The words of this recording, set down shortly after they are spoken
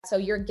So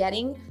you're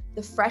getting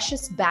the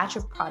freshest batch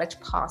of product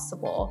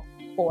possible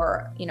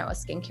for, a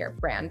skincare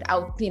brand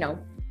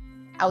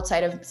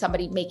outside of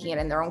somebody making it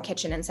in their own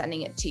kitchen and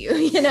sending it to you,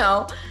 This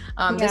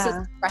is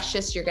the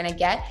freshest you're going to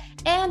get.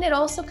 And it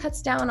also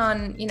cuts down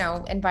on,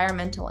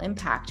 environmental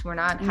impact. We're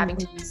not having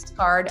to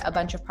discard a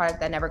bunch of product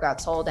that never got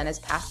sold and is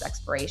past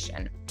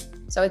expiration.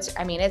 So it's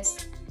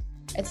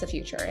the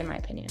future, in my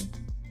opinion.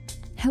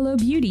 Hello,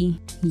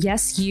 beauty.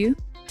 Yes, you.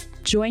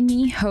 Join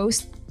me,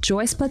 host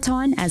Joyce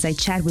Platon, as I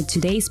chat with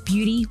today's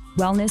beauty,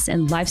 wellness,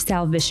 and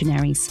lifestyle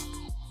visionaries.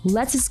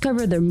 Let's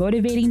discover their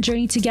motivating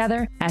journey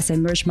together as I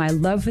merge my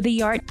love for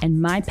the art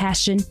and my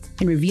passion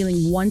in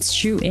revealing one's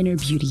true inner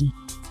beauty.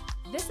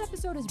 This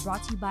episode is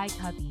brought to you by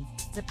Covey,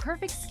 the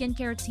perfect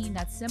skincare routine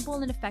that's simple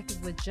and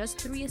effective with just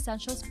 3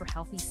 essentials for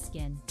healthy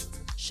skin.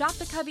 Shop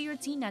the Covey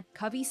routine at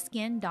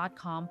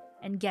coveyskin.com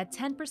and get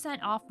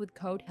 10% off with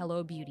code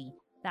HelloBeauty.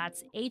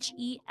 That's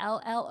HelloBeauty.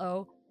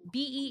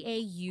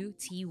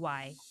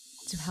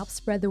 To help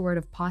spread the word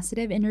of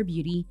positive inner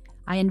beauty,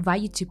 I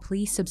invite you to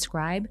please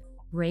subscribe,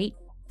 rate,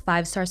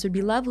 5 stars would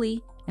be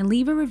lovely, and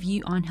leave a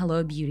review on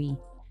Hello Beauty.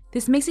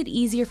 This makes it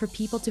easier for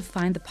people to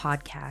find the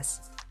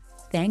podcast.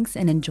 Thanks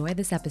and enjoy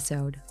this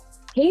episode.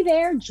 Hey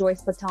there,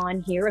 Joyce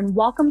Platon here, and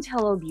welcome to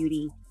Hello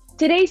Beauty.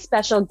 Today's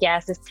special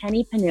guest is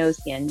Tenny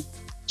Panosian.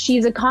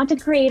 She's a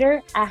content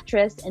creator,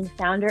 actress, and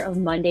founder of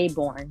Monday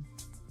Born.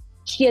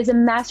 She has a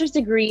master's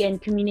degree in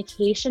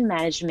communication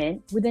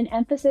management with an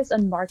emphasis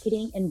on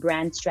marketing and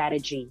brand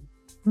strategy.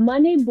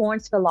 Monday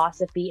Born's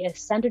philosophy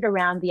is centered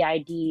around the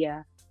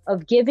idea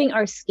of giving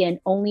our skin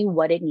only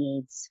what it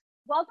needs.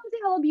 Welcome to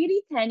Hello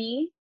Beauty,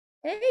 Tenny.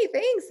 Hey,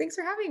 thanks. Thanks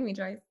for having me,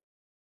 Joyce.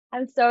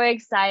 I'm so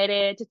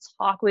excited to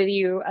talk with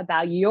you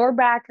about your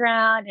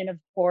background and, of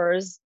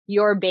course,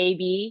 your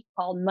baby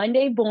called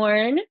Monday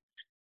Born.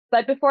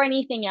 But before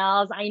anything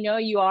else, I know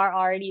you are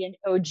already an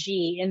OG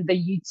in the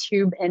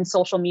YouTube and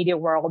social media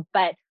world.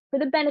 But for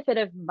the benefit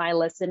of my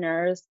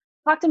listeners,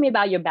 talk to me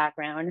about your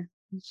background.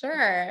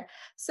 Sure.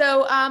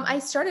 So I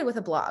started with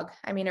a blog.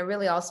 I mean, it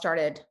really all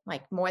started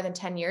like more than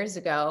 10 years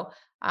ago.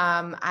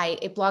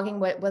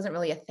 Blogging wasn't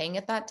really a thing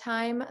at that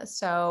time.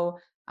 So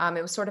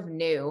it was sort of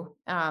new.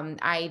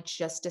 I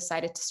just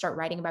decided to start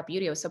writing about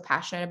beauty. I was so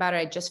passionate about it.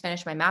 I just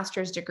finished my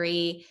master's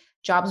degree.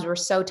 Jobs were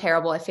so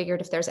terrible. I figured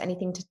if there's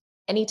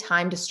any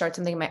time to start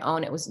something of my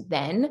own, it was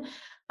then.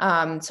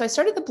 So I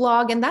started the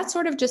blog, and that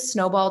sort of just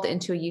snowballed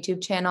into a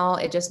YouTube channel.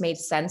 It just made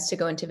sense to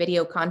go into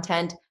video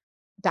content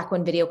back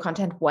when video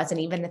content wasn't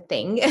even a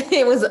thing.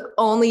 It was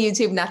only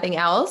YouTube, nothing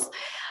else.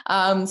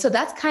 So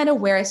that's kind of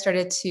where I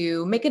started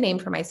to make a name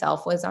for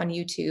myself, was on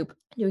YouTube,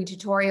 doing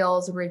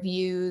tutorials,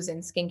 reviews,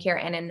 and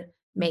skincare and in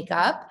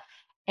makeup.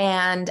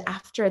 And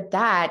after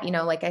that,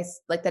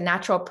 like the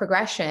natural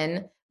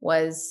progression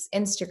was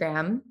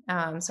Instagram.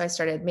 So I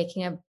started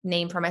making a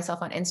name for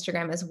myself on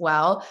Instagram as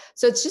well.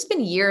 So it's just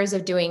been years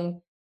of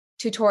doing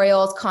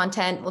tutorials,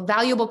 content,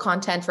 valuable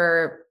content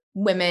for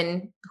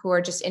women who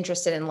are just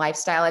interested in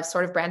lifestyle. I've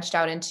sort of branched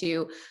out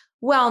into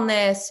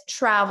wellness,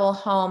 travel,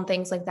 home,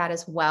 things like that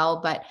as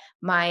well. But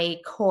my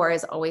core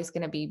is always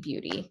going to be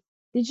beauty.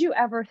 Did you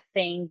ever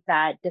think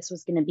that this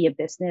was going to be a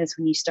business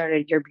when you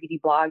started your beauty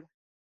blog?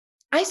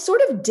 I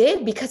sort of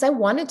did, because I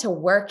wanted to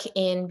work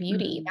in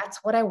beauty. That's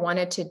what I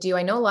wanted to do.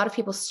 I know a lot of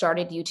people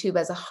started YouTube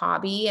as a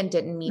hobby and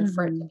didn't mean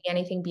for it to be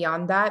anything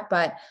beyond that.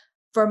 But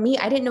for me,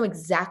 I didn't know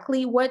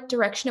exactly what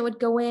direction it would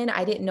go in.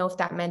 I didn't know if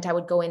that meant I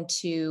would go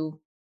into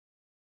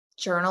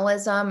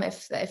journalism,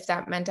 if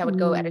that meant I would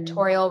go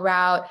editorial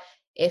route,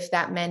 if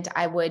that meant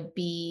I would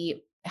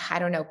be, I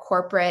don't know,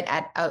 corporate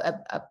at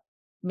a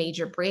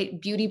major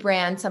beauty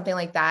brand, something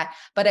like that.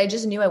 But I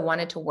just knew I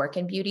wanted to work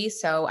in beauty.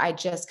 So I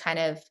just kind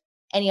of,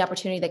 any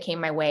opportunity that came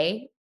my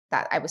way,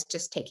 that I was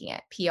just taking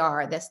it.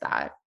 PR, this,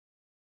 that.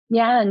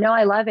 Yeah, no,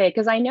 I love it.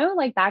 Because I know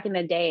like back in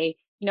the day,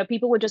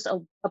 people would just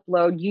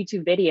upload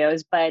YouTube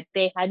videos, but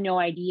they had no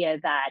idea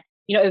that,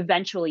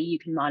 eventually you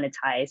can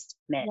monetize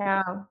it.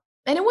 Yeah.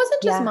 And it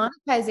wasn't just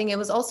monetizing. It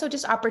was also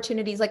just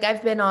opportunities. Like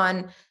I've been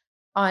on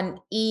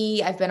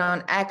I've been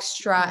on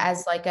Extra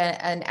as like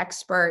an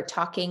expert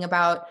talking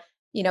about,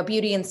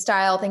 beauty and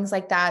style, things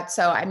like that.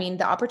 So, I mean,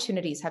 the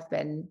opportunities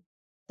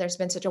there's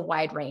been such a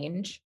wide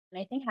range.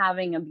 And I think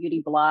having a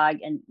beauty blog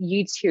and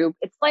YouTube,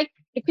 it's like,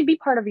 it could be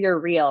part of your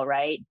reel,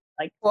 right?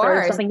 Like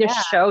there's something to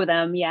show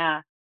them.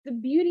 Yeah. The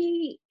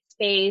beauty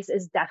space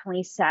is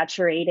definitely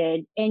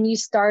saturated. And you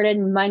started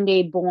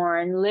Monday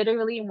Born,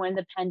 literally when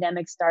the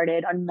pandemic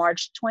started on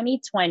March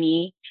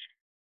 2020.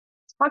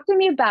 Talk to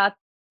me about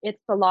its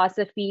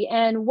philosophy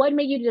and what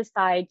made you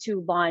decide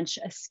to launch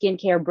a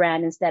skincare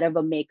brand instead of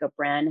a makeup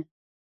brand?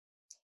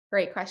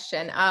 Great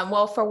question.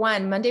 Well, for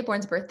one, Monday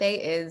Born's birthday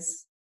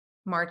is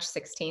March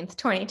 16th,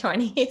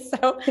 2020.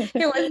 So it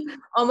was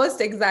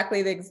almost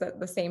exactly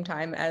the same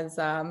time as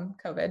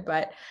COVID.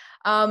 But,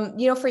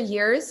 for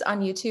years on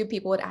YouTube,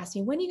 people would ask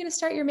me, when are you going to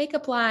start your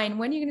makeup line?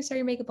 When are you going to start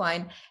your makeup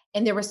line?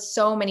 And there were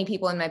so many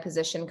people in my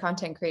position,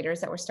 content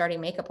creators, that were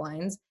starting makeup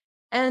lines,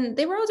 and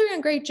they were all doing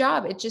a great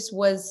job. It just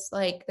was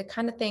like the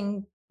kind of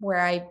thing where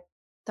I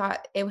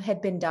thought it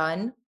had been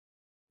done,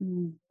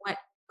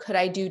 could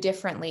I do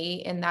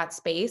differently in that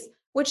space?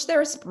 Which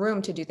there's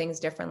room to do things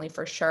differently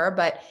for sure,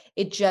 but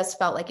it just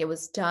felt like it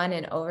was done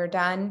and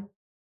overdone.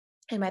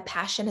 And my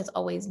passion has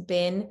always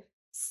been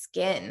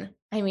skin.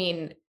 I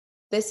mean,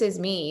 this is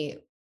me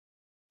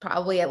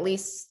probably at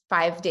least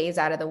 5 days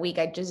out of the week.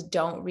 I just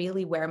don't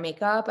really wear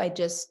makeup. I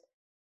just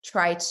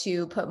try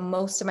to put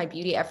most of my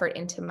beauty effort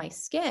into my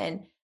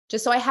skin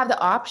just so I have the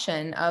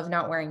option of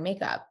not wearing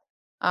makeup.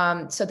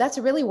 So that's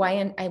really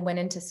why I went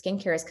into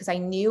skincare, is because I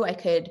knew I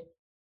could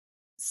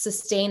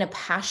sustain a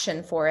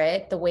passion for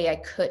it the way I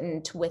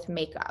couldn't with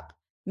makeup.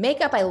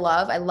 Makeup, I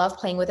love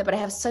playing with it, but I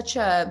have such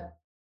a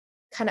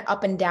kind of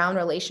up and down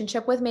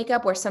relationship with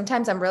makeup where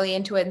sometimes I'm really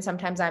into it and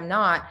sometimes I'm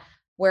not.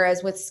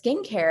 Whereas with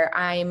skincare,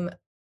 I'm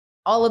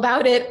all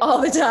about it all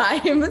the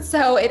time.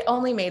 So it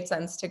only made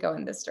sense to go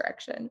in this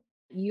direction.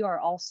 You are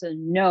also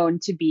known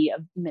to be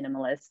a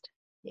minimalist.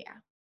 Yeah,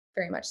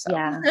 very much so.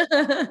 Yeah.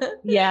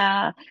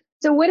 Yeah.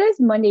 So what is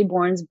Monday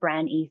Born's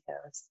brand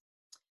ethos?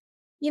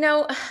 You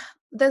know,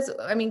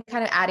 I mean,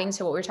 kind of adding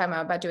to what we were talking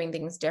about doing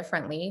things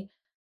differently.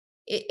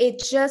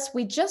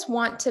 We just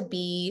want to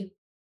be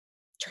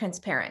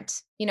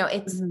transparent.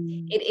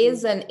 It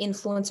is an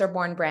influencer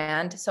born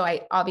brand. So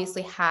I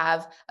obviously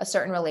have a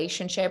certain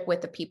relationship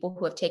with the people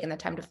who have taken the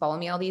time to follow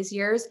me all these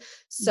years.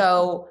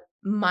 So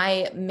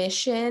my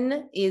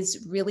mission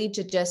is really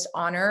to just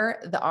honor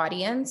the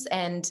audience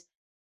and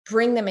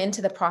bring them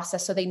into the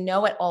process so they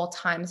know at all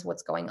times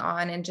what's going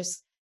on. And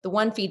just the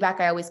one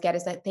feedback I always get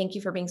is that thank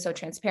you for being so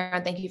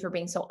transparent. Thank you for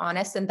being so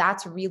honest. And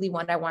that's really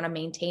what I want to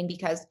maintain,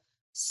 because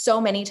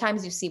so many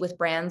times you see with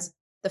brands,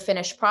 the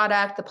finished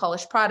product, the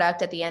polished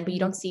product at the end, but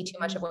you don't see too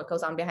much of what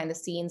goes on behind the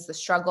scenes, the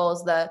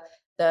struggles,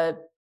 the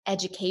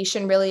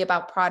education really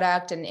about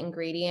product and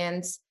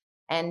ingredients,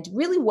 and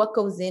really what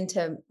goes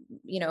into,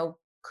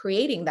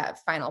 creating that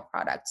final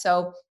product.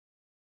 So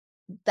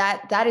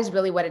that is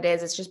really what it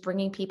is. It's just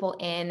bringing people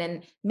in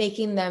and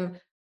making them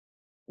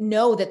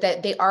know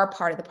that they are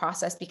part of the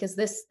process, because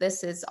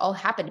this is all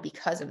happened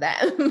because of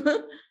them.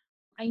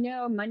 I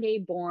know Monday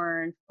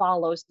Born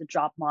follows the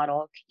drop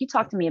model. Can you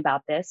talk to me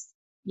about this?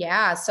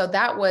 Yeah, so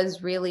that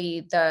was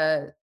really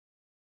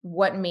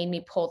what made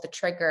me pull the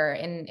trigger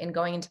in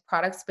going into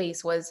product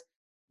space, was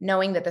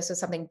knowing that this was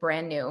something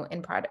brand new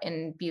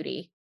in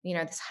beauty.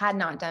 This had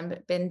not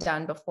been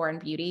done before in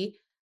beauty.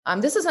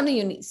 This is something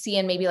you see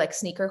in maybe like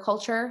sneaker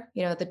culture,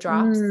 the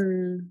drops.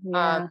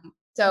 Yeah.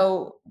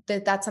 So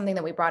that's something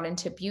that we brought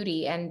into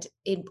beauty, and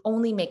it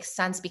only makes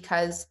sense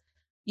because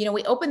we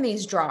open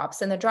these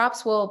drops, and the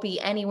drops will be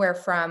anywhere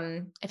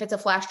from, if it's a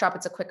flash drop,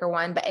 it's a quicker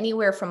one, but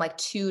anywhere from like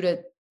 2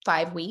 to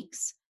 5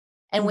 weeks.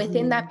 And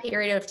within that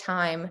period of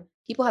time,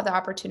 people have the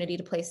opportunity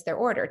to place their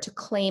order, to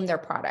claim their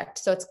product.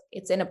 So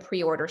it's in a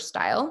pre-order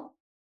style.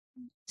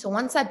 So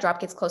once that drop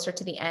gets closer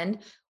to the end,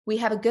 we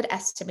have a good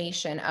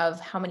estimation of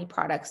how many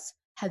products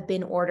have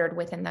been ordered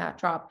within that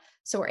drop.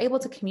 So we're able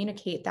to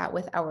communicate that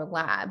with our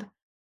lab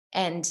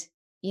and,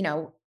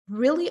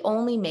 really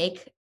only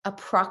make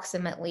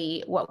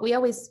approximately what we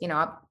always,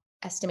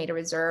 estimate a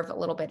reserve a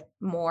little bit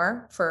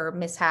more for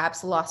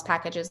mishaps, lost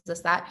packages,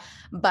 this, that.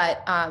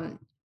 But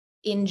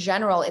in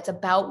general, it's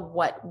about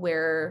what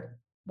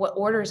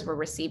orders we're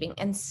receiving,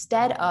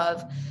 instead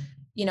of,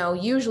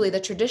 usually the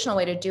traditional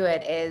way to do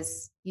it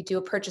is you do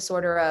a purchase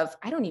order of,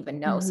 I don't even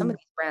know, some of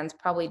these brands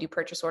probably do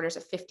purchase orders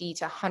of 50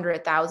 to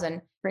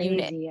 100,000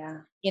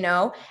 units,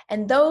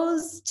 and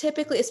those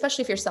typically,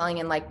 especially if you're selling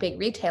in like big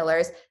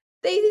retailers,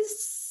 they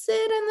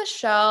sit in the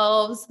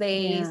shelves,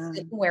 they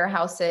sit in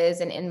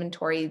warehouses and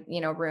inventory,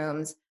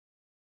 rooms.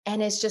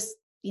 And it's just,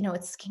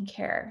 it's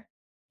skincare,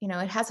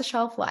 it has a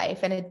shelf life,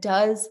 and it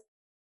does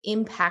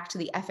impact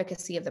the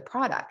efficacy of the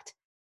product.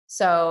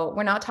 So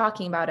we're not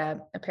talking about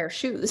a pair of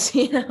shoes,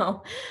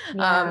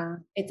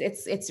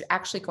 it's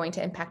actually going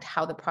to impact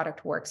how the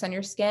product works on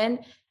your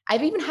skin.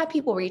 I've even had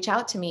people reach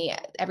out to me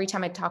every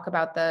time I talk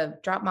about the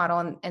drop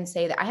model and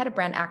say that I had a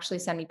brand actually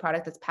send me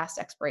product that's past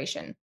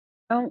expiration.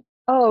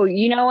 Oh,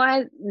 you know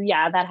what?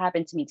 Yeah, that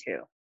happened to me too.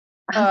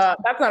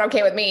 That's not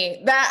okay with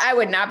me. That I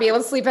would not be able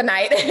to sleep at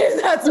night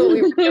if that's what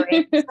we were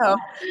doing. So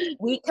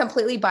we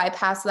completely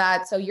bypass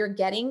that. So you're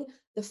getting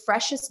the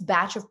freshest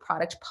batch of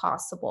product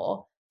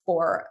possible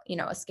for, a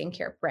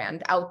skincare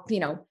brand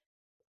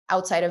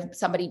outside of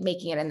somebody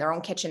making it in their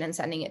own kitchen and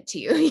sending it to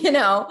you,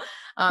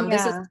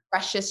 this is the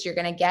freshest you're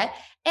going to get.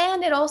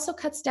 And it also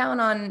cuts down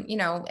on,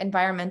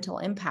 environmental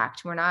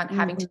impact. We're not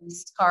having to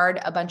discard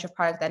a bunch of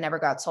product that never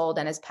got sold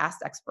and is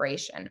past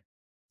expiration.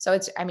 So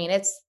it's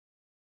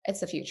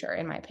the future,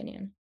 in my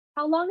opinion.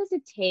 How long does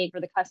it take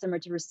for the customer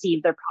to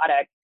receive their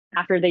product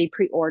after they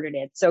pre-ordered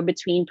it? So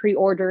between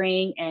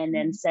pre-ordering and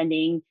then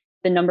sending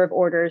the number of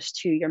orders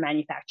to your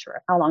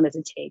manufacturer, how long does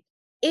it take?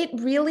 It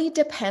really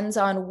depends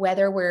on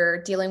whether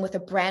we're dealing with a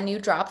brand new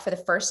drop for the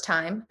first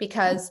time,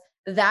 because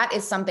that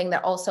is something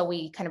that also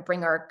we kind of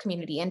bring our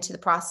community into the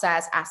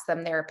process, ask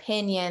them their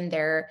opinion,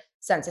 their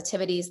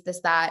sensitivities,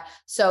 this, that.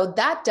 So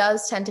that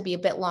does tend to be a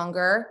bit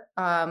longer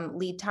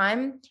lead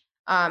time.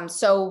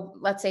 So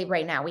let's say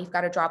right now we've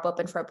got a drop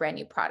open for a brand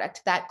new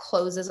product that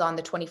closes on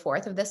the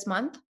 24th of this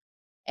month.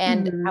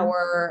 And Mhm.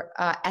 our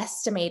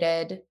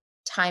estimated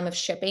time of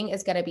shipping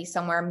is going to be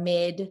somewhere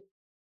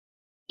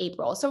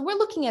mid-April. So we're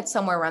looking at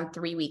somewhere around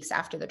 3 weeks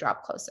after the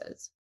drop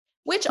closes,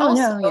 which Oh,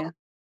 also no, yeah.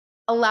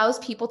 allows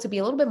people to be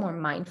a little bit more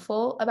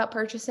mindful about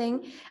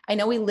purchasing. I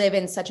know we live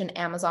in such an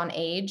Amazon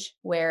age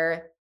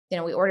where,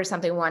 we order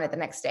something, we want it the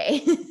next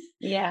day.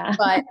 Yeah.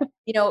 But,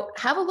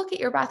 have a look at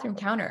your bathroom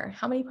counter.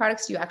 How many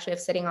products do you actually have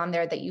sitting on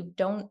there that you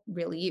don't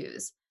really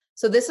use?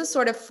 So this has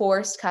sort of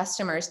forced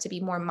customers to be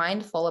more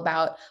mindful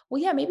about,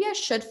 well, yeah, maybe I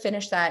should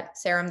finish that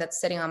serum that's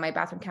sitting on my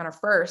bathroom counter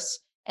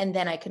first, and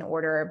then I can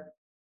order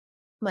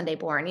Monday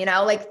Born,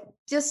 like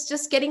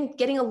just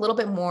getting a little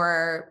bit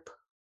more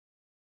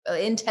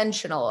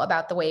intentional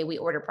about the way we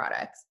order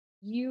products.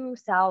 You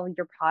sell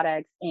your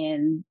products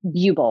in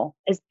Buble.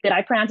 Did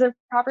I pronounce it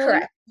properly?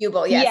 Correct.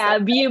 Buble, yes. Yeah,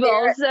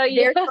 Buble. So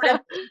yeah. They're sort of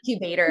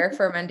incubator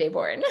for Monday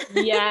Born.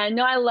 Yeah,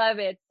 no, I love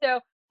it. So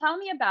tell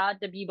me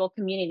about the Buble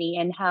community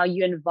and how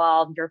you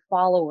involve your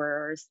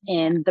followers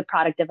in the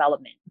product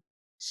development.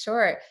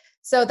 Sure.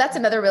 So that's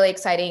another really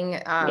exciting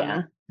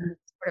Yeah.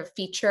 sort of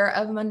feature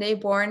of Monday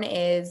Born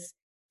is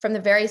from the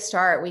very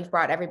start, we've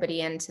brought everybody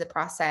into the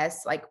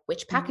process, like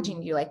which packaging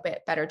do you like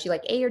better? Do you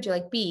like A or do you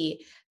like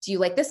B? Do you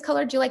like this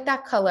color? Do you like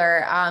that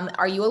color?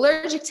 Are you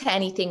allergic to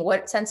anything?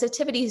 What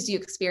sensitivities do you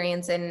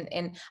experience?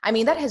 And I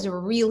mean, that has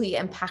really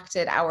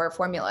impacted our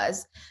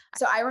formulas.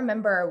 So I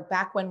remember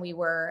back when we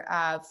were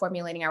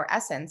formulating our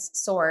Essence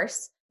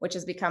Source, which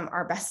has become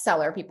our best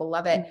seller, people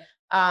love it.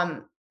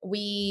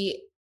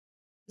 We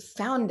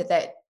found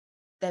that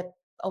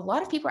a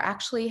lot of people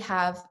actually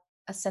have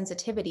a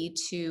sensitivity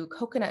to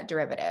coconut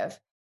derivative.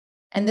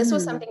 And this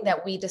was Mm. something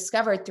that we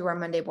discovered through our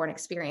Monday Born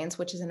experience,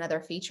 which is another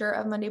feature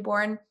of Monday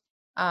Born.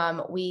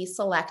 We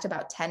select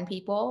about 10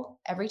 people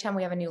every time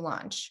we have a new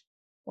launch.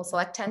 We'll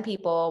select 10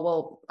 people.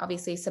 We'll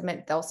obviously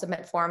they'll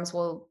submit forms.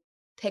 We'll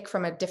pick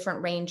from a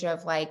different range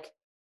of like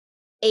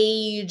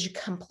age,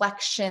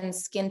 complexion,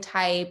 skin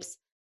types.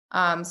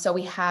 So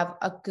we have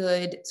a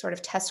good sort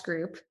of test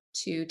group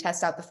to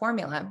test out the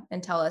formula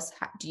and tell us,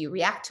 do you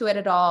react to it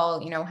at all?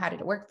 How did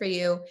it work for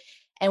you?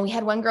 And we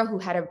had one girl who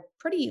had a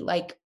pretty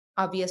like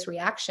obvious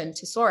reaction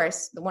to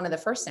Source, one of the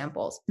first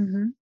samples.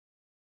 Mhm.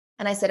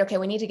 And I said, okay,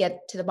 we need to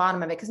get to the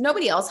bottom of it because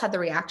nobody else had the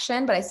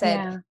reaction. But I said,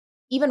 Yeah.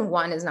 even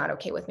one is not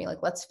okay with me.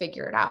 Like, let's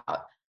figure it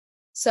out.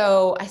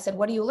 So I said,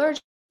 what are you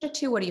allergic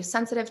to? What are you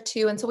sensitive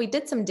to? And so we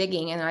did some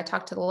digging and I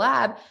talked to the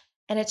lab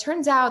and it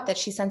turns out that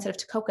she's sensitive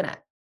to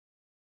coconut.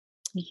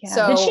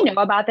 Yeah. Did she So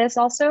know about this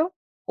also?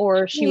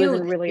 Or she she knew,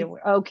 wasn't really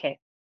aware? Okay.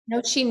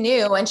 no, she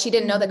knew, and she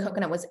didn't know that Mhm.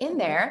 coconut was in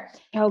there.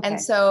 And Okay.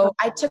 so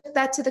I took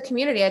that to the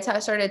community. I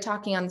started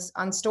talking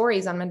on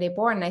stories on Monday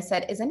Born, and I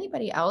said, "Is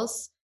anybody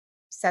else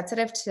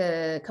sensitive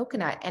to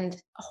coconut?" And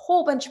a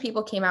whole bunch of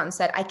people came out and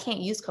said, "I can't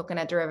use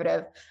coconut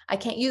derivative. I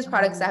can't use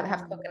products that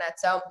have coconut."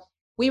 So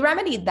we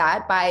remedied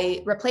that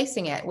by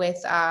replacing it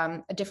with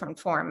a different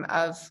form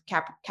of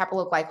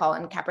caprylyl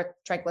and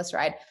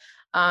capryltriglyceride.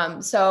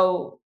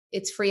 So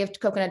it's free of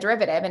coconut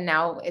derivative, and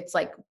now it's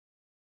like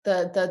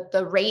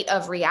the rate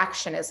of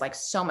reaction is like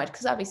so much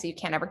because obviously you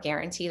can't ever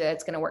guarantee that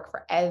it's going to work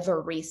for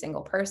every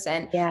single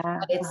person, Yeah.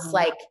 but it's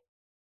like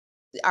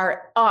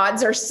our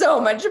odds are so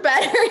much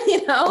better,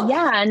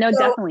 Yeah, no, So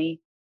definitely.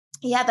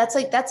 yeah, that's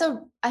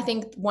I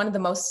think one of the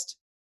most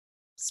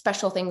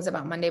special things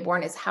about Monday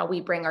Born is how we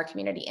bring our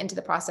community into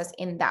the process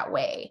in that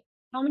way.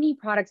 How many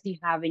products do you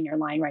have in your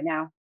line right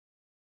now?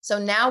 So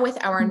now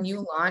with our Mm.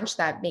 new launch,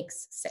 that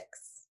makes 6.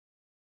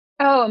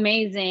 Oh,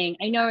 amazing.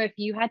 I know if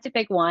you had to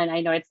pick one, I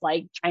know it's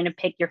like trying to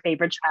pick your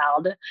favorite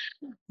child.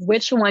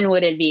 Which one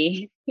would it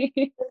be?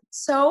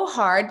 So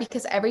hard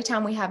because every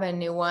time we have a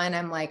new one,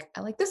 I'm like, I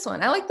like this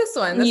one. I like this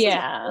one. This is my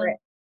Yeah. favorite.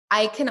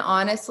 I can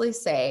honestly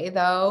say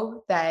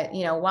though that,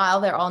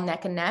 while they're all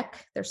neck and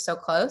neck, they're so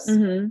close.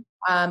 Hmm.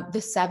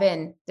 The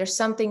 7, there's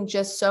something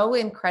just so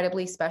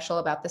incredibly special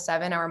about the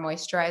 7 hour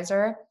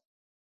moisturizer.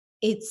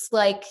 It's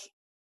like,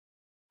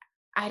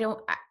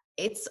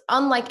 it's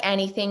unlike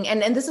anything.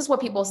 And this is what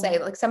people say,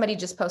 like somebody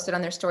just posted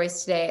on their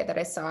stories today that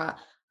I saw,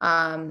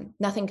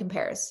 nothing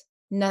compares.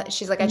 No,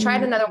 she's like, I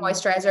tried another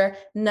moisturizer,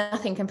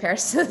 nothing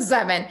compares to the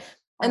 7.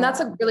 And that's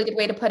a really good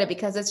way to put it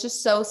because it's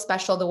just so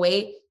special the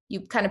way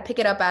you kind of pick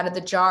it up out of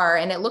the jar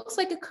and it looks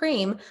like a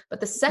cream,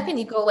 but the second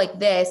you go like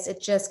this, it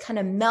just kind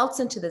of melts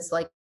into this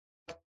like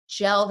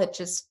gel that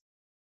just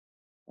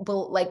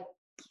will like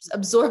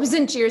absorbs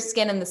into your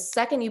skin. And the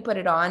second you put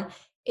it on,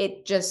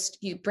 it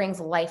just you brings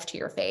life to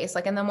your face.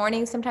 Like in the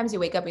morning, sometimes you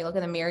wake up and you look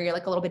in the mirror, you're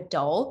like a little bit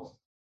dull.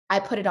 I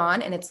put it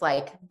on and it's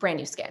like brand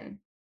new skin.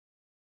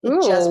 It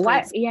Ooh, just why?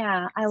 breathes.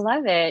 Yeah, I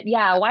love it.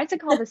 Yeah, why is it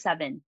called the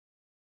 7?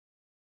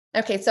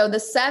 Okay, so the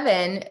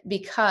 7,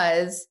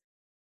 because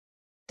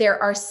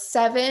there are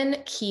 7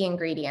 key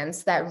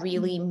ingredients that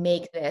really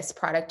make this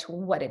product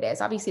what it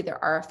is. Obviously,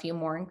 there are a few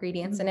more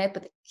ingredients in it,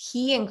 but the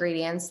key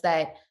ingredients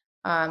that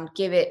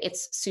give it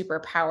its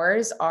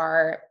superpowers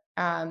are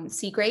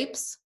sea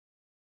grapes.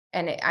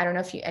 And I don't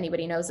know if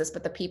anybody knows this,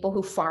 but the people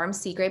who farm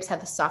sea grapes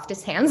have the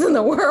softest hands in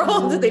the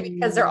world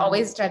because they're Mm.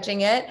 always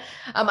touching it.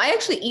 I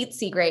actually eat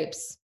sea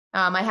grapes.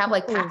 I have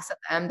like Ooh. packs of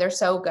them. They're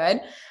so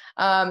good.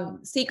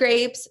 Sea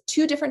grapes,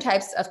 2 different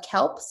types of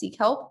kelp, sea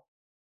kelp,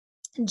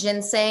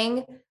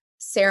 ginseng,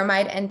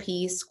 ceramide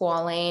NP,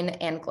 squalane,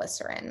 and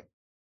glycerin.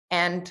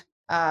 And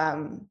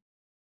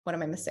what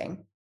am I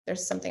missing?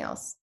 There's something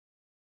else.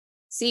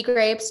 Sea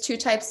grapes, 2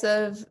 types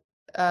of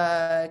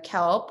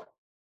kelp,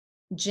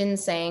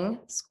 ginseng,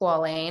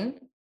 squalane,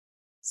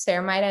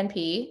 ceramide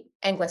NP,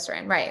 and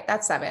glycerin. Right,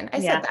 that's 7. I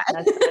said Yeah, that.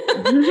 that's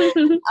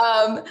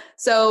good.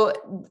 So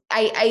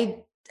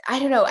I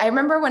don't know. I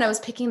remember when I was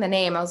picking the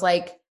name, I was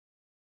like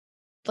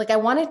I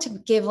wanted to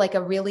give like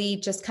a really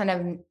just kind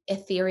of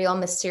ethereal,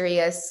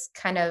 mysterious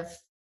kind of,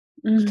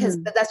 because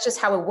Mhm. that's just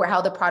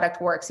how the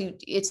product works.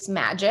 It's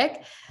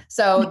magic.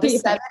 So the Yeah.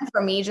 7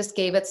 for me just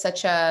gave it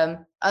such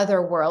a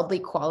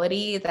otherworldly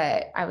quality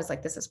that I was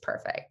like, this is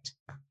perfect.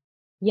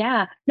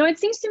 Yeah. No, it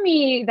seems to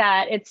me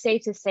that it's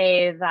safe to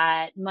say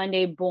that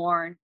Monday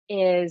Born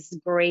is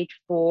great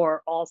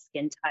for all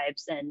skin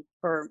types and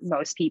for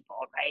most people,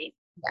 right?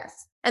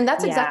 Yes. And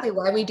that's Yeah. exactly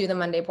why we do the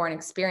Monday Born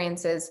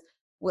experiences.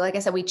 Well, like I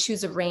said, we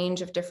choose a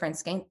range of different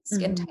skin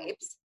Mhm.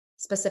 types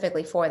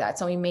specifically for that.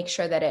 So we make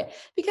sure that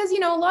because,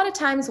 a lot of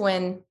times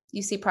when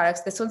you see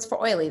products, this one's for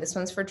oily, this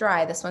one's for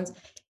dry, this one's,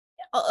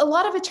 a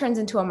lot of it turns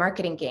into a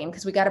marketing game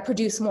because we got to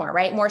produce more,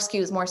 right? More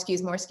SKUs, more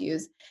SKUs, more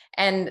SKUs.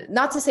 And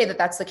not to say that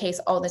that's the case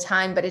all the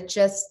time, but it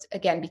just,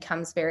 again,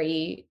 becomes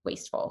very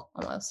wasteful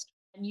almost.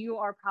 And you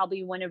are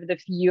probably one of the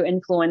few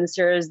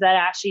influencers that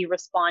actually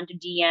respond to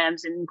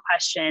DMs and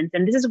questions.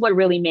 And this is what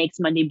really makes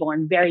Monday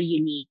Born very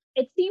unique.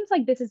 It seems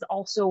like this is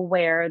also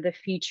where the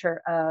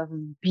future of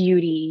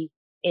beauty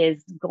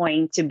is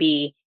going to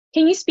be.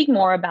 Can you speak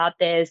more about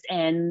this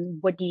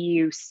and what do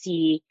you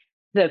see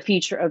the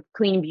future of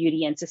clean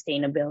beauty and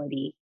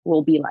sustainability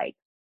will be like?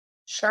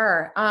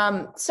 Sure.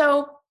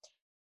 So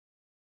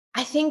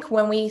I think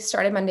when we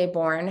started Monday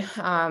Born,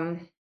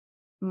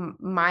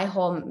 my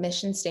whole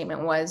mission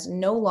statement was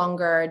no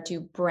longer do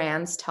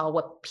brands tell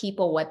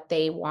what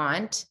they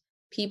want.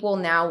 People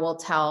now will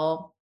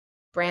tell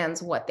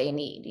brands what they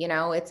need.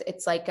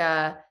 It's like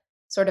a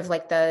sort of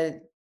like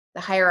the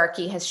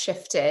hierarchy has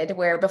shifted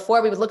where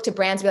before we would look to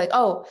brands and be like,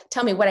 oh,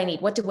 tell me what I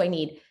need. What do I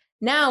need?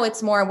 Now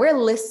it's more we're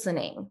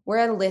listening.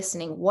 We're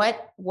listening.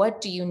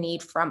 What do you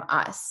need from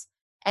us?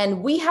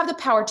 And we have the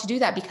power to do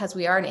that because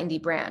we are an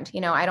indie brand.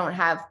 I don't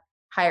have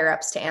higher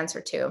ups to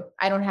answer to.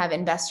 I don't have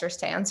investors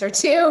to answer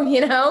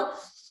to.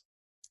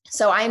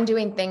 So I'm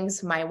doing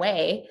things my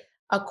way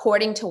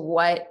according to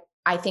what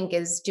I think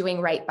is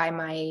doing right by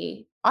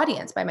my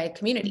audience, by my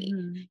community,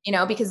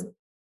 Mhm. because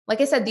like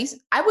I said,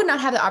 I would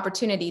not have the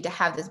opportunity to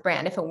have this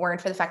brand if it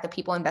weren't for the fact that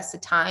people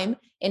invested time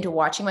into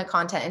watching my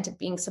content, into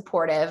being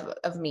supportive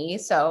of me.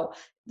 So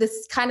this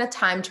is kind of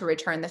time to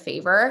return the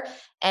favor.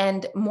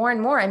 And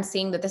more, I'm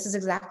seeing that this is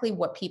exactly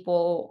what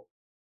people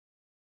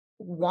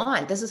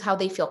want. This is how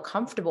they feel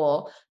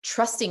comfortable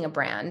trusting a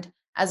brand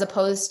as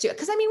opposed to,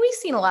 because I mean,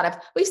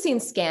 we've seen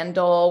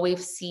scandal, we've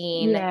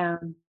seen Yeah.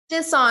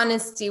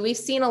 dishonesty, we've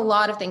seen a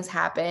lot of things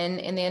happen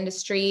in the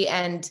industry.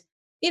 And,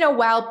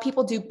 while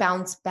people do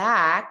bounce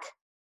back,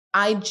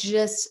 I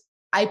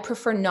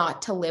prefer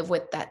not to live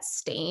with that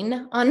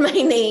stain on my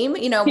name.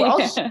 Yeah.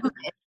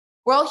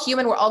 We're all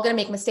human. We're all going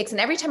to make mistakes.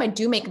 And every time I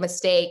do make a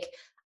mistake,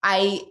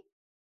 I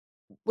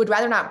would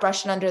rather not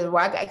brush it under the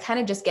rug. I kind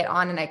of just get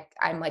on and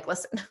I'm like,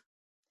 listen,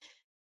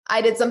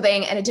 I did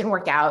something and it didn't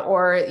work out,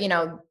 or,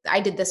 I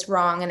did this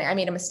wrong and I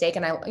made a mistake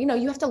and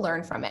you have to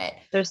learn from it.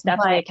 There's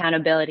definitely But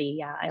accountability.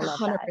 Yeah, I love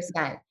that.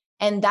 100%.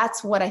 And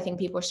that's what I think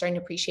people are starting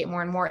to appreciate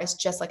more and more is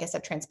just, like I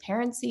said,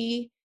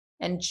 transparency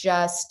and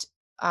just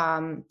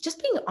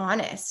being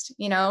honest.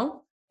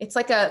 It's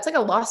like a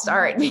lost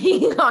art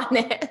being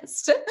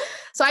honest.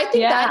 So I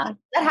think that Yeah.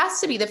 that has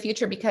to be the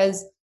future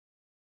because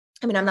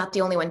I mean, I'm not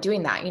the only one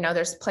doing that.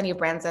 There's plenty of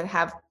brands that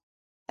have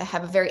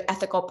a very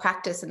ethical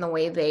practice in the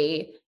way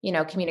they,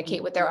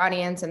 communicate with their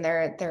audience and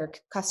their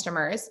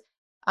customers.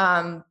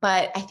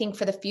 But I think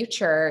for the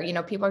future,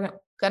 people are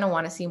going to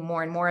want to see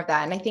more and more of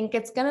that. And I think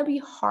it's going to be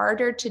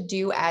harder to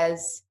do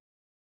as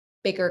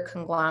bigger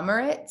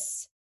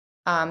conglomerates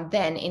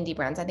than indie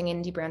brands. I think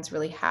indie brands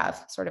really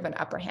have sort of an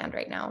upper hand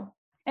right now.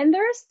 And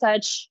there's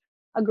such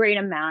a great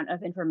amount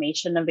of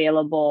information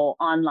available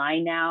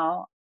online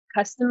now.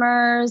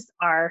 Customers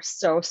are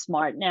so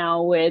smart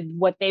now with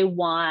what they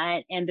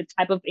want and the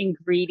type of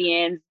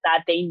ingredients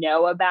that they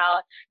know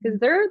about because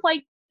they're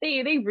like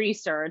they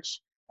research.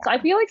 So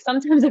I feel like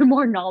sometimes they're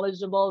more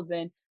knowledgeable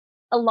than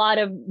a lot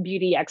of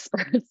beauty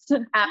experts.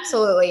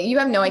 Absolutely. You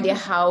have no idea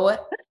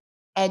how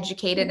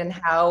educated and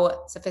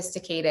how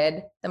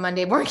sophisticated the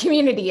Monday Born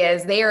community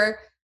is.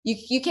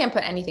 You can't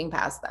put anything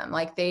past them.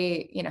 Like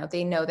they know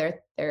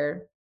their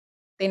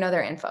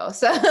info.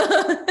 So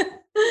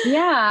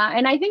Yeah,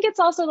 and I think it's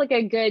also like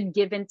a good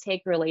give and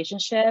take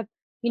relationship.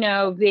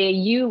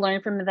 You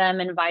learn from them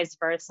and vice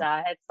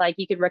versa. It's like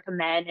you could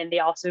recommend and they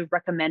also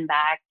recommend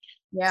back.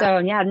 yeah. So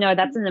yeah, no,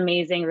 that's an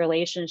amazing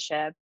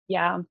relationship.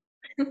 Yeah.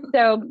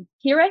 So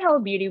here at Hello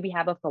Beauty, we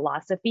have a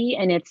philosophy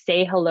and it's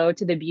say hello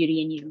to the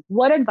beauty in you.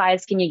 What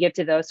advice can you give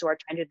to those who are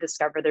trying to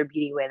discover their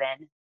beauty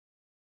within?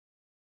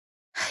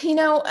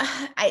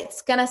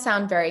 It's going to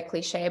sound very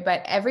cliche,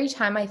 but every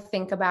time I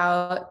think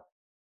about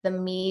the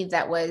me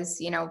that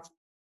was,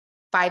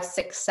 5,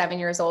 6, 7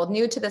 years old,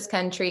 new to this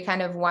country,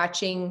 kind of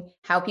watching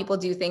how people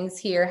do things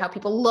here, how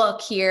people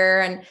look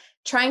here, and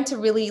trying to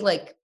really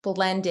like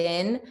blend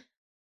in.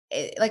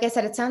 Like I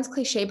said, it sounds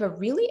cliche, but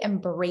really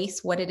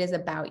embrace what it is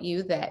about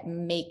you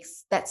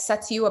that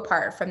sets you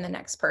apart from the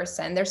next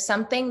person. There's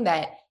something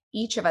that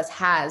each of us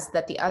has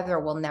that the other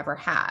will never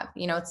have.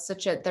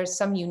 There's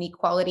some unique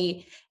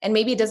quality, and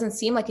maybe it doesn't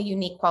seem like a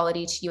unique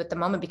quality to you at the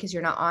moment because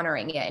you're not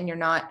honoring it and you're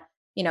not,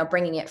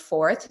 bringing it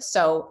forth.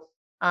 So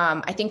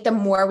I think the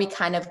more we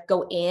kind of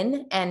go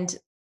in and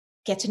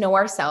get to know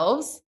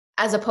ourselves,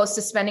 as opposed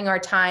to spending our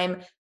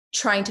time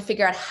trying to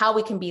figure out how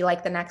we can be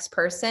like the next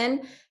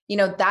person,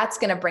 that's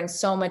going to bring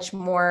so much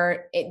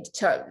more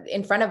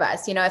in front of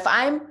us. If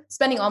I'm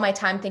spending all my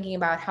time thinking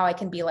about how I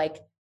can be like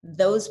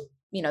those,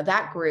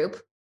 that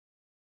group,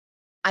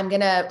 I'm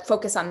going to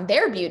focus on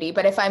their beauty.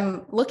 But if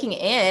I'm looking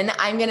in,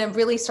 I'm going to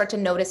really start to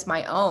notice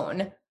my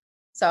own.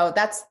 So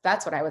that's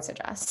what I would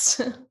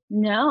suggest.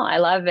 No, I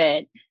love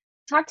it.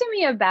 Talk to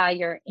me about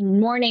your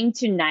morning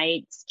to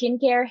night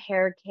skincare,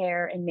 hair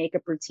care, and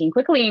makeup routine.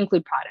 Quickly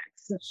include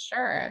products.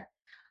 Sure.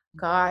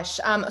 Gosh.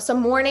 So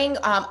morning,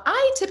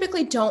 I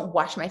typically don't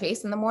wash my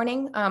face in the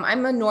morning.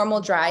 I'm a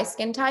normal dry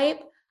skin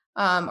type,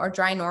 or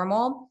dry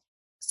normal.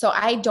 So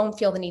I don't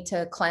feel the need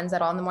to cleanse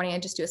at all in the morning. I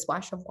just do a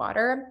splash of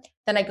water.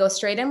 Then I go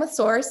straight in with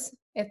Source.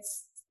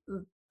 It's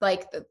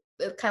like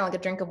kind of like a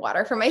drink of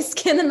water for my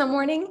skin in the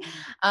morning.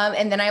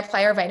 And then I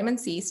apply our vitamin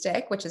C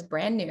stick, which is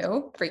brand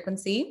new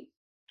Frequency.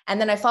 And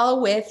then I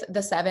follow with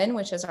the 7,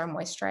 which is our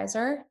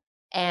moisturizer.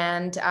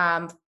 And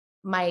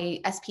my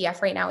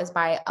SPF right now is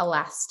by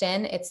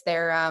Alastin. It's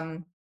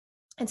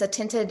it's a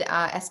tinted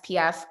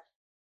SPF.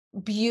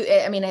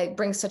 It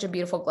brings such a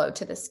beautiful glow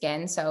to the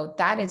skin. So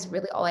that is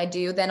really all I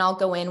do. Then I'll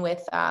go in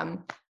with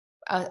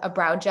a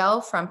brow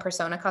gel from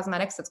Persona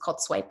Cosmetics. It's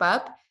called Swipe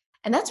Up.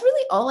 And that's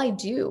really all I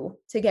do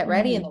to get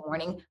ready in the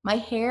morning. My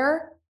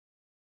hair,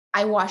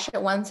 I wash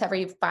it once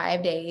every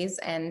 5 days.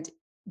 And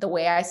the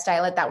way I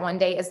style it that one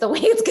day is the way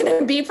it's going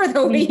to be for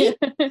the week.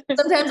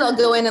 Sometimes I'll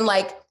go in and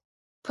like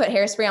put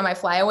hairspray on my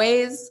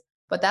flyaways,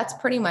 but that's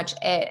pretty much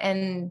it.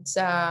 And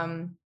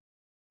skin,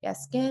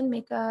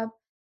 makeup.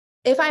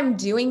 If I'm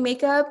doing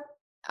makeup,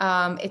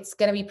 it's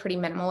going to be pretty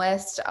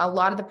minimalist. A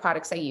lot of the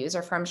products I use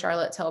are from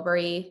Charlotte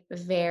Tilbury,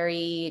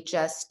 very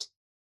just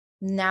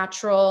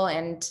natural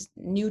and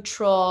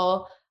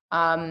neutral.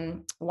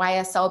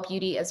 YSL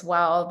Beauty as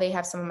well. They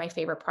have some of my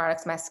favorite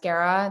products.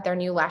 Mascara, their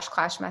new Lash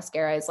Clash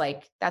mascara is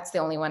like, that's the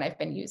only one I've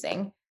been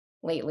using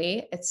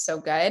lately. It's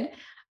so good.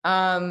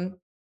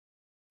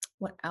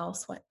 What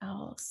else?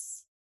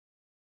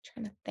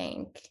 Trying to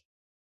think.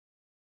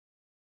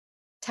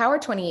 Tower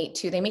 28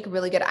 too. They make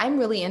really good. I'm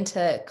really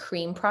into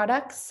cream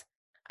products.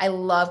 I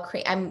love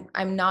cream.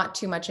 I'm not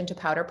too much into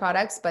powder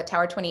products, but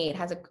Tower 28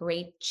 has a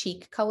great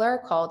cheek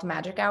color called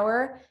Magic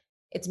Hour.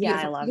 It's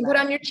beautiful. Yeah, I love you can put it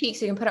on your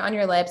cheeks, you can put it on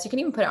your lips, you can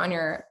even put it on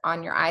your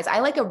eyes.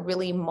 I like a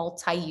really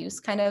multi-use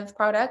kind of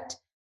product.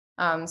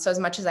 So as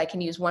much as I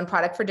can use one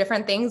product for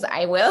different things,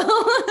 I will.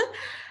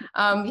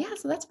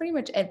 So that's pretty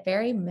much it.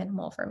 Very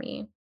minimal for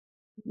me.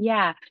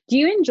 Yeah. Do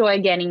you enjoy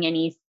getting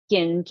any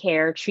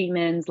skincare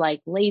treatments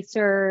like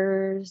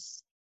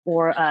lasers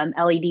or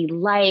LED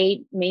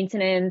light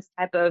maintenance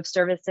type of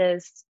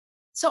services?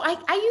 So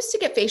I used to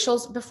get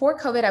facials before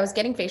COVID. I was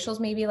getting facials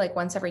maybe like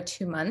once every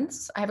 2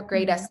 months. I have a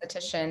great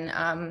esthetician.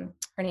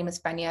 Her name is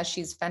Fenya.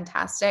 She's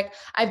fantastic.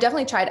 I've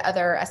definitely tried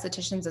other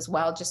estheticians as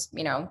well, just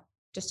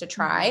to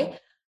try.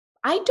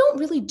 I don't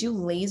really do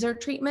laser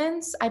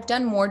treatments. I've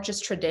done more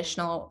just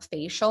traditional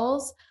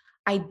facials.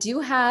 I do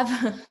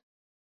have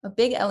a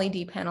big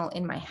LED panel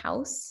in my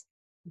house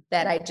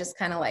that I just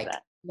kind of like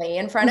lay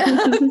in front of.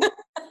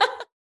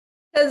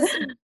 Because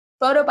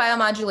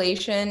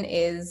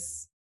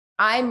photobiomodulation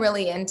I'm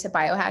really into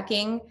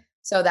biohacking.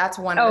 So that's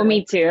one of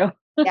me too.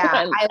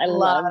 Yeah. I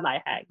love my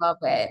hack. Love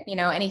it.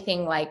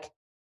 Anything like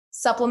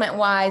supplement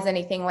wise,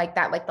 anything like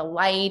that, like the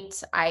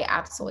light, I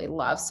absolutely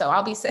love. So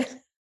I'll be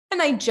sitting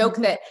and I joke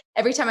that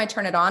every time I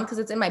turn it on, because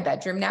it's in my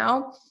bedroom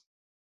now,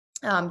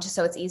 just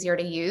so it's easier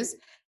to use,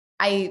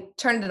 I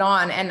turned it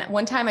on. And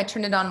one time I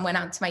turned it on, went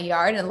out to my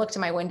yard and looked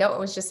at my window. It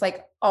was just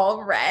like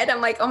all red.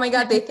 I'm like, oh my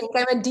God, they think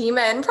I'm a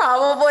demon,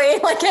 probably,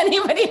 like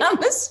anybody on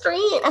the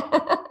street.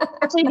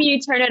 Actually, do you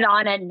turn it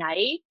on at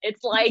night?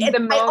 It's like the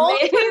moment. I only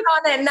turn it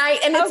on at night,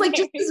 and it's like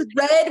just this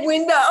red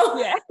window.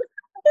 Yeah.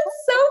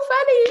 It's so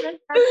funny.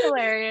 That's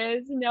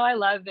hilarious. No, I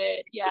love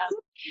it. Yeah.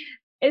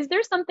 Is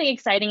there something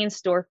exciting in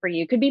store for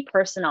you? Could be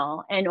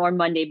personal or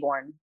Monday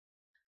born.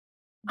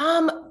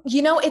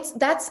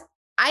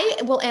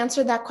 I will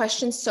answer that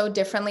question so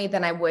differently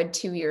than I would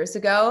 2 years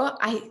ago.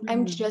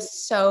 I'm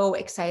just so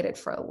excited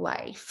for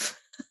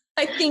life.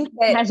 I think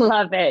that I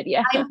love it.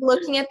 Yeah. I'm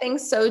looking at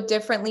things so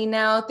differently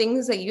now.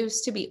 Things that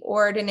used to be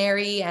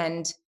ordinary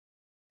and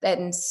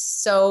then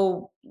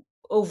so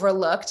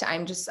overlooked.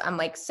 I'm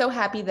like so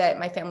happy that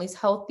my family's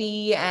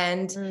healthy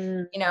and,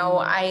 you know,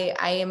 I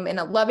am in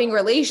a loving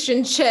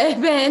relationship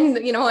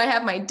and, you know, I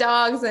have my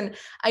dogs and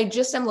I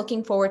just am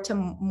looking forward to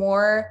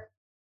more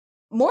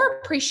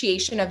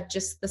appreciation of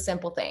just the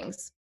simple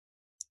things.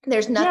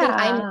 There's nothing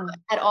I'm not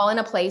at all in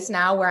a place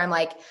now where I'm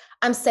like,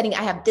 I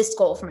have this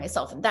goal for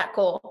myself and that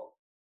goal.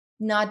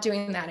 Not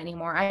doing that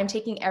anymore. I am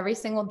taking every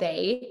single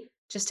day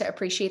just to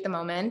appreciate the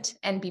moment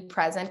and be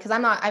present. Cause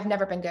I've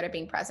never been good at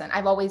being present.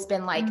 I've always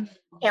been like,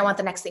 hey, I want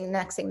the next thing, the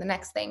next thing, the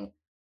next thing.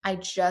 I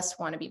just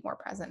want to be more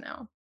present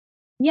now.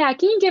 Yeah.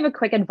 Can you give a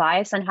quick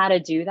advice on how to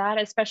do that?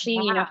 Especially,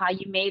 you know, how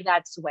you made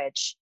that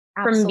switch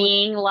from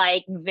being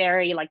like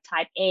very like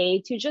type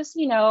A to just,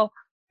 you know,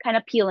 kind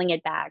of peeling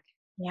it back.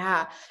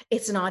 Yeah,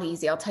 it's not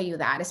easy. I'll tell you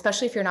that,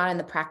 especially if you're not in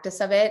the practice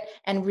of it.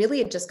 And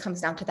really it just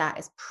comes down to that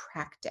is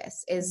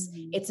practice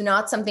it's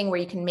not something where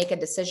you can make a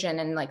decision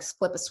and like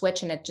flip a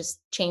switch and it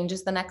just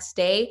changes the next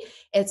day.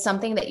 It's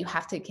something that you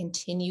have to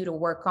continue to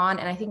work on.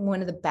 And I think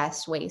one of the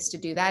best ways to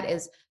do that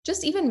is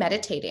just even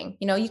meditating.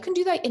 You know, you can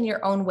do that in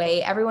your own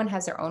way. Everyone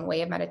has their own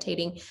way of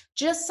meditating,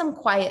 just some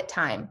quiet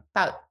time,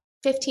 about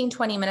 15,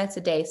 20 minutes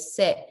a day,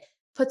 sit,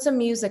 put some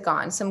music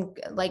on, some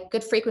like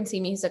good frequency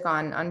music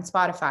on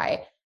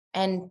Spotify.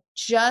 And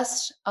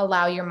just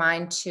allow your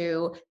mind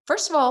to,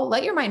 first of all,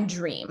 let your mind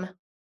dream.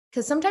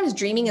 Because sometimes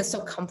dreaming is so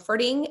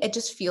comforting. It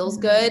just feels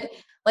good.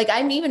 Like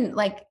I'm even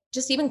like,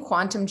 just even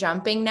quantum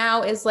jumping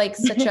now is like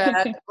such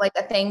a, like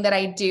a thing that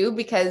I do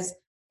because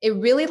it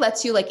really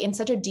lets you like in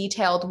such a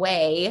detailed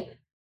way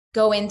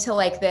go into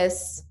like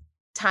this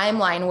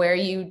timeline where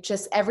you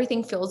just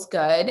everything feels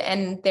good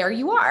and there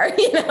you are,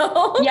 you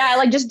know? Yeah,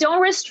 like just don't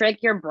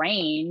restrict your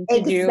brain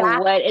to do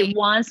what it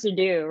wants to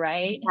do,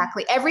 right?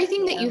 Exactly.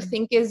 Everything that you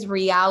think is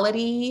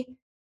reality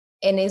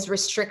and is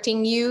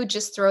restricting you,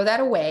 just throw that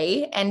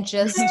away and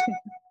just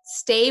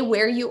stay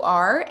where you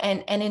are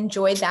and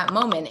enjoy that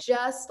moment.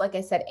 Just like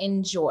I said,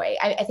 enjoy.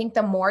 I think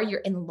the more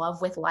you're in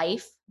love with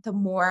life, the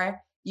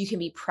more you can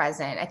be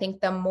present. I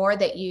think the more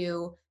that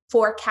you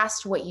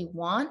forecast what you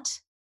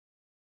want,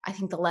 I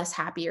think the less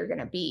happy you're going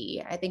to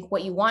be. I think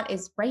what you want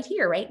is right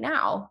here, right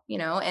now, you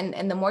know,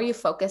 and the more you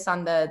focus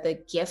on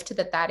the gift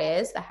that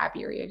is, the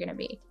happier you're going to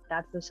be.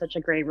 That's such a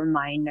great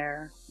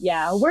reminder.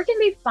 Yeah. Where can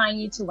they find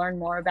you to learn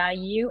more about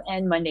you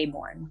and Monday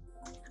Born?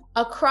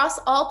 Across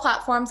all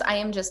platforms, I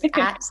am just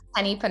at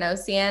Tenny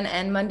Panosian,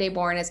 and Monday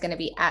Born is going to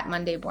be at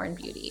Monday Born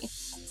Beauty.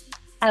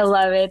 I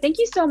love it. Thank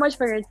you so much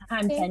for your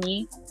time,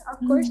 Tenny.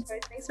 Of course.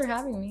 Thanks for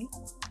having me.